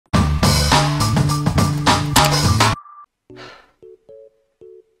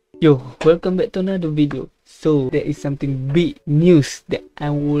Yo, welcome back to another video. So there is something big news that I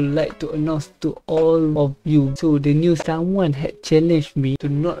would like to announce to all of you. So the news, someone had challenged me to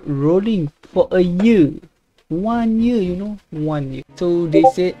not rolling for a year. 1 year, you know, 1 year. So they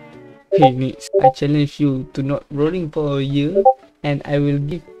said, hey Nix, I challenge you to not rolling for a year, and I will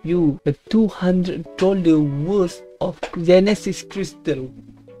give you a $200 worth of Genesis crystal.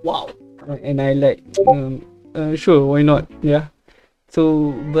 Wow. And I like, sure, why not? Yeah.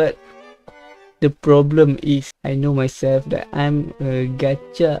 So, but the problem is, I know myself that I'm a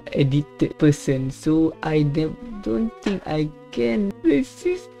gacha addicted person, so I don't think I can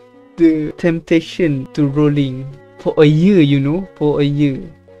resist the temptation to rolling for a year, you know, for a year.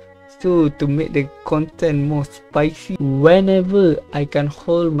 So to make the content more spicy, whenever I can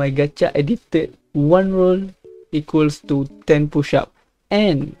hold my gacha addicted, one roll equals to 10 push-up.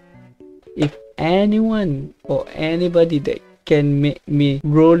 And if anyone or anybody that can make me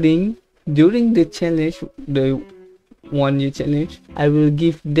rolling during the challenge, the 1 year challenge, I will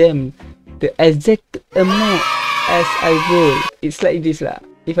give them the exact amount as I roll. It's like this lah.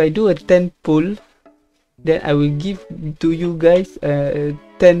 If I do a 10 pull, then I will give to you guys a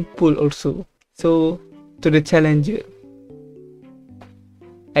 10 pull also. So to the challenger,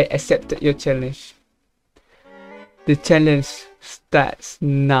 I accepted your challenge. The challenge starts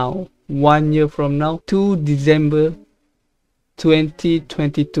now. 1 year from now, 2 December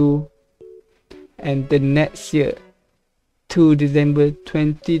 2022, and the next year, 2 December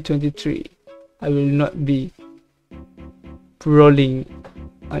 2023, I will not be rolling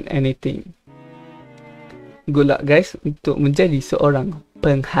on anything. Good luck guys untuk menjadi seorang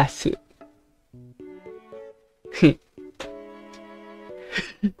penghasut.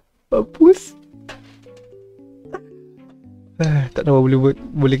 Papus. Tak tahu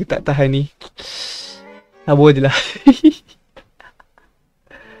boleh ke tak tahan ni. Abur je lah.